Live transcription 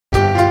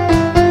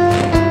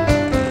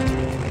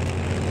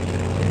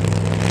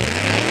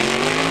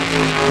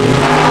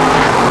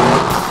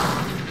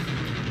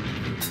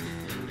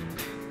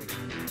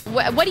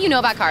what do you know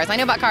about cars? I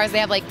know about cars. They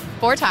have like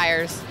 4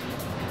 tires,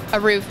 a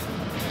roof,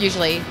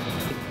 usually.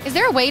 Is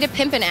there a way to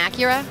pimp an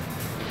Acura?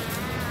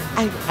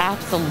 I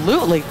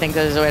absolutely think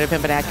there's a way to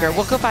pimp an Acura.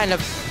 We'll go find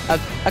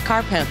a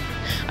car pimp.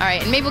 All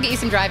right, and maybe we'll get you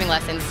some driving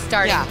lessons,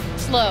 starting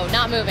slow,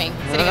 not moving.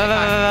 Sitting in the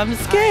car. I'm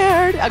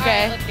scared. All right.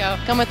 Okay, All right, let's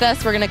go. Come with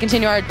us. We're going to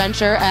continue our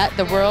adventure at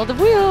the World of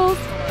Wheels.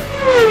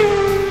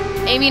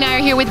 Amy and I are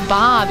here with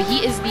Bob.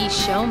 He is the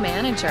show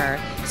manager.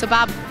 So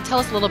Bob, tell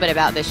us a little bit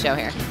about this show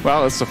here.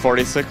 Well, it's the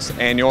 46th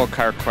annual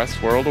Car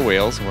Quest World of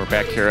Wheels. We're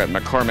back here at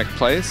McCormick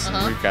Place.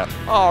 We've got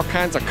all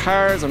kinds of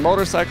cars and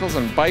motorcycles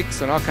and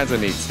bikes and all kinds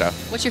of neat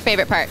stuff. What's your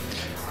favorite part?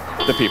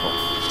 The people.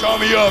 Call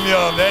me Yum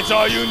Yum. That's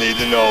all you need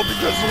to know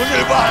because look at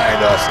it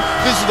behind us.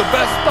 This is the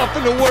best stuff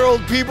in the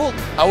world, people.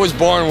 I was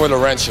born with a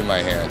wrench in my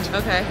hand.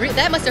 Okay.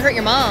 That must have hurt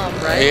your mom,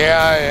 right?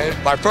 Yeah,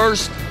 my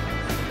first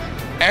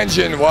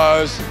engine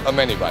was a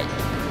mini bike.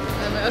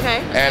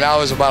 Okay. And I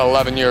was about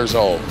 11 years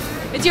old.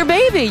 It's your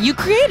baby. You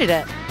created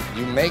it.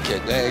 You make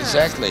it,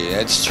 exactly.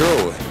 It's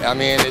true. I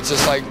mean, it's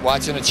just like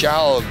watching a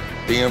child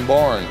being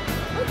born.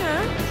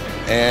 Okay.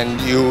 And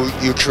you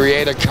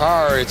create a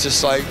car. It's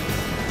just like,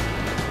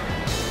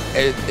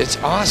 it's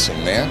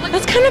awesome, man.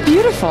 That's kind of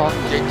beautiful.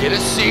 Get a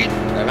seat,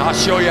 and I'll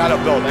show you how to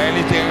build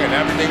anything and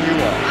everything you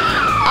want.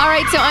 All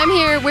right, so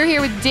we're here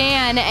with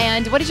Dan,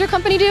 and what does your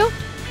company do?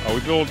 We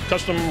build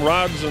custom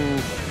rods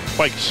and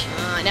bikes.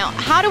 Now,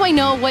 how do I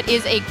know what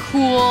is a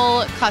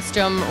cool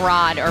custom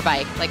rod or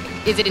bike? Like,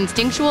 is it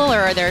instinctual, or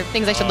are there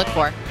things I should look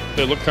for?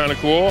 They look kind of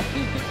cool.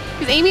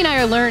 Because Amy and I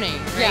are learning,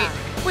 right? Yeah.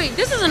 Wait,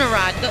 this isn't a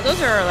rod.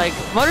 Those are like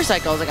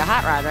motorcycles, like a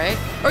hot rod, right?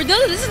 Or no,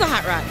 this is a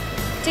hot rod.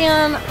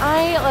 Dan,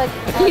 I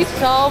have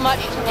so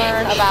much to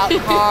learn about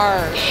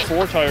cars.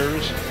 4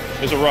 tires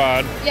is a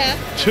rod. Yeah.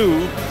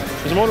 2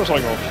 is a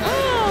motorcycle.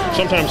 Oh.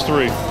 Sometimes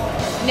 3.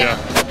 Now,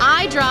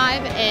 I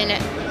drive in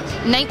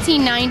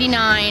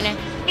 1999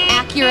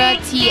 Acura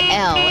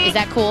TL. Is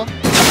that cool?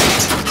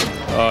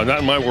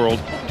 Not in my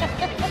world.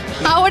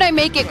 How would I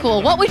make it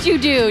cool? What would you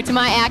do to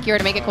my Acura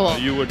to make it cool?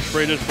 You would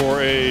trade it for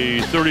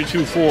a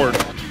 32 Ford.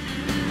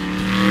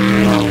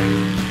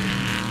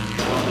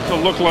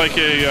 It'll look like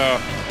a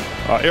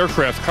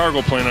aircraft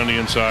cargo plane on the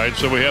inside.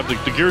 So we have the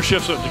gear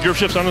shifts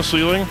on the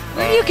ceiling.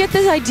 Where do you get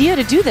this idea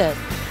to do this?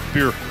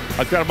 Beer.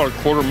 I've got about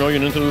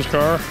 $250,000 into this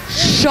car.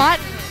 Shut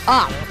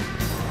up.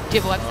 Do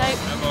you have a website?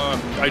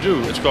 I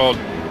do. It's called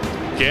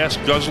Gas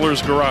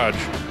Guzzler's Garage.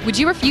 Would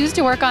you refuse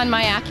to work on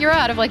my Acura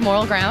out of like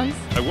moral grounds?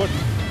 I would.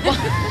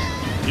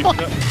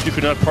 You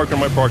could not park in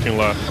my parking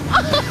lot.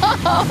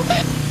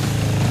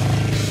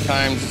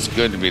 Sometimes it's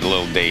good to be a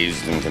little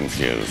dazed and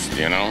confused,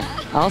 you know?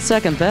 I'll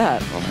second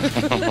that.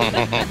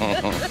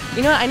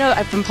 You know, I know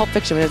from Pulp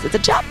Fiction, it's a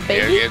chop,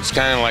 baby. Yeah, it's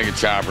kind of like a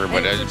chopper,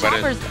 but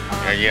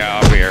yeah,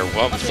 up here.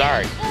 Well,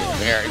 sorry.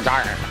 Here,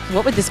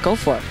 what would this go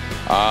for?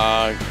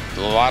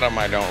 a lot of them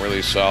I don't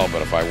really sell,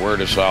 but if I were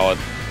to sell it,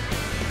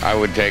 I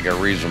would take a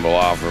reasonable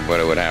offer, but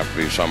it would have to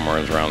be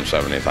somewhere around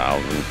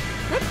 70,000.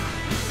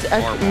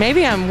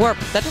 Maybe I'm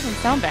warped. That doesn't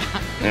sound bad.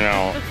 You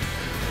know.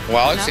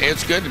 Well,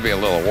 it's good to be a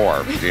little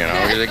warped, you know,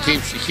 because it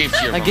keeps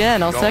you.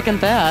 Again, I'll second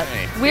that.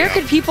 Where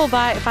could people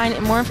find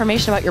more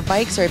information about your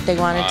bikes, or if they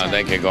wanted to?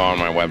 They could go on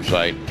my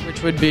website,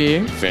 which would be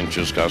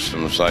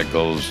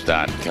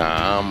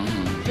finchescustomcycles.com.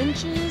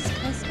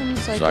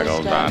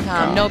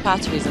 finchescustomcycles.com. No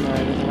apostrophes in there or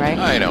anything, right?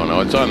 I don't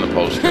know. It's on the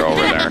poster over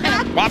there.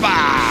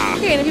 Bye-bye.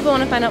 Okay, and if people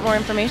want to find out more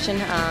information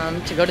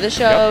to go to the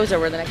shows or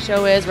where the next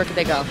show is, where could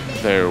they go?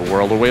 They're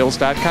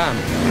worldofwheels.com.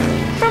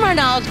 From our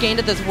knowledge gained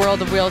at this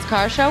World of Wheels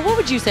car show, what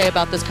would you say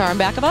about this car in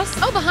back of us?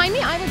 Oh, behind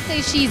me, I would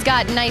say she's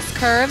got nice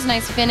curves,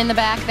 nice fin in the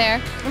back there.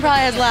 It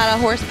probably has a lot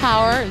of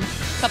horsepower and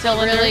couple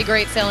really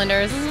great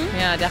cylinders.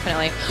 Yeah,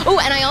 definitely.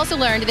 Oh, and I also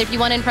learned that if you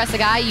want to impress a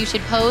guy, you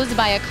should pose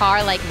by a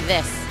car like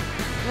this.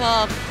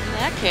 Well, in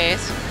that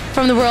case,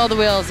 from the World of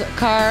Wheels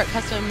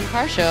custom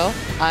car show,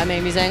 I'm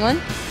Amy Zanglin.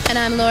 And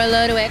I'm Laura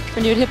Lodewyck. For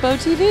NUDE HIPPO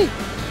TV.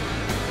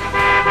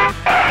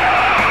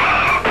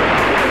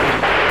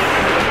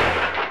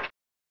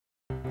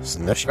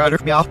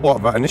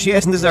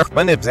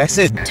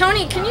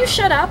 Tony, can you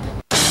shut up?